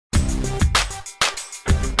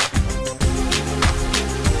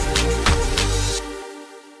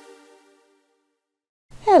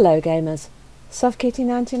Hello gamers,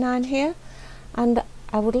 SoftKitty99 here, and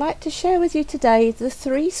I would like to share with you today the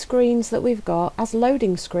 3 screens that we've got as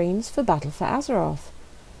loading screens for Battle for Azeroth.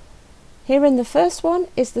 Here in the first one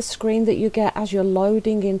is the screen that you get as you're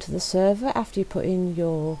loading into the server after you put in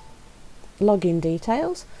your login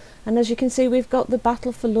details, and as you can see we've got the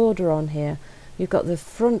Battle for Lordaeron here. You've got the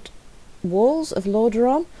front walls of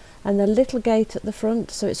Lordaeron and the little gate at the front,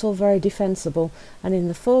 so it's all very defensible, and in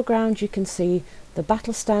the foreground you can see the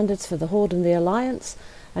battle standards for the Horde and the Alliance,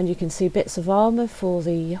 and you can see bits of armour for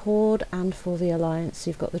the Horde and for the Alliance.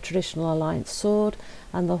 You've got the traditional Alliance sword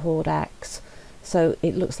and the Horde axe, so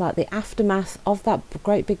it looks like the aftermath of that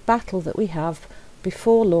great big battle that we have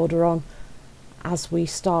before Lordaeron as we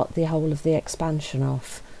start the whole of the expansion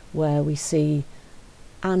off, where we see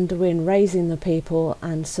Anduin raising the people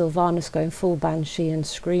and Sylvanas going full Banshee and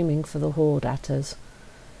screaming for the Horde at us.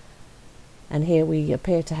 And here we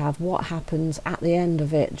appear to have what happens at the end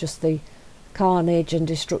of it, just the carnage and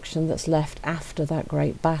destruction that's left after that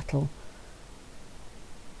great battle.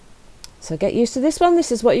 So get used to this one.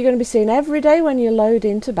 This is what you're going to be seeing every day when you load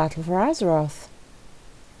into Battle for Azeroth.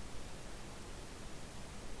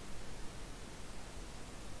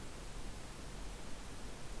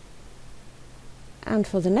 And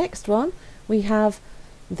for the next one we have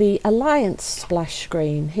the Alliance splash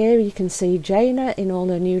screen. Here you can see Jaina in all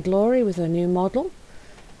her new glory with her new model,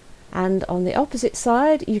 and on the opposite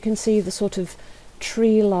side you can see the sort of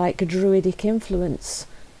tree-like druidic influence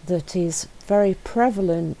that is very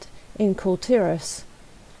prevalent in Kul'Tiras.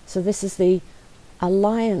 So this is the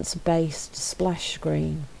Alliance based splash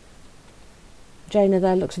screen. Jaina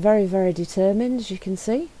there looks very, very determined, as you can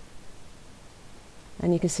see.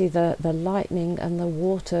 And you can see the lightning and the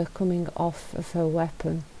water coming off of her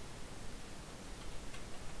weapon.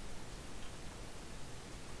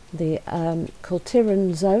 The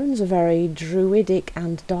Kul'Tiran zones are very druidic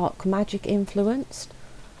and dark magic influenced.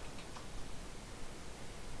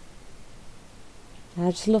 I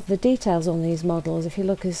just love the details on these models. If you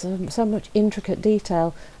look, there's so much intricate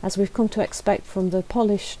detail, as we've come to expect from the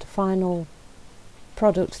polished final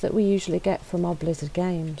product that we usually get from our Blizzard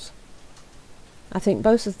games. I think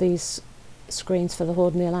both of these screens for the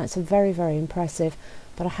Horde and the Alliance are very, very impressive,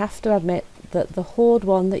 but I have to admit that the Horde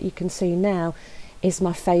one that you can see now is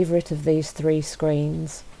my favourite of these 3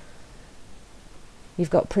 screens. You've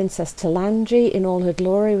got Princess Talanji in all her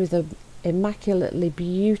glory with an immaculately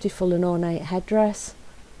beautiful and ornate headdress,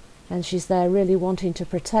 and she's there really wanting to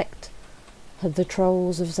protect the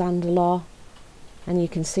trolls of Zandalar. And you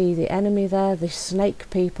can see the enemy there, the snake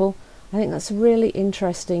people. I think that's a really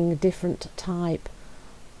interesting, different type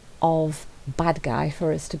of bad guy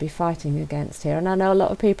for us to be fighting against here. And I know a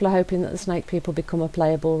lot of people are hoping that the snake people become a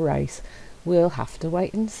playable race. We'll have to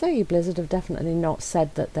wait and see. Blizzard have definitely not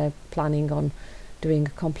said that they're planning on doing a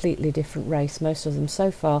completely different race. Most of them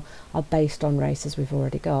so far are based on races we've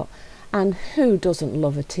already got. And who doesn't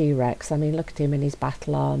love a T-Rex? I mean, look at him in his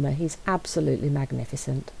battle armour. He's absolutely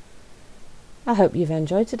magnificent. I hope you've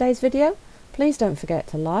enjoyed today's video. Please don't forget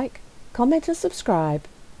to like, comment and subscribe,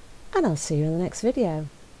 and I'll see you in the next video.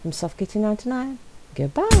 From SoftKitty99,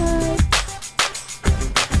 goodbye!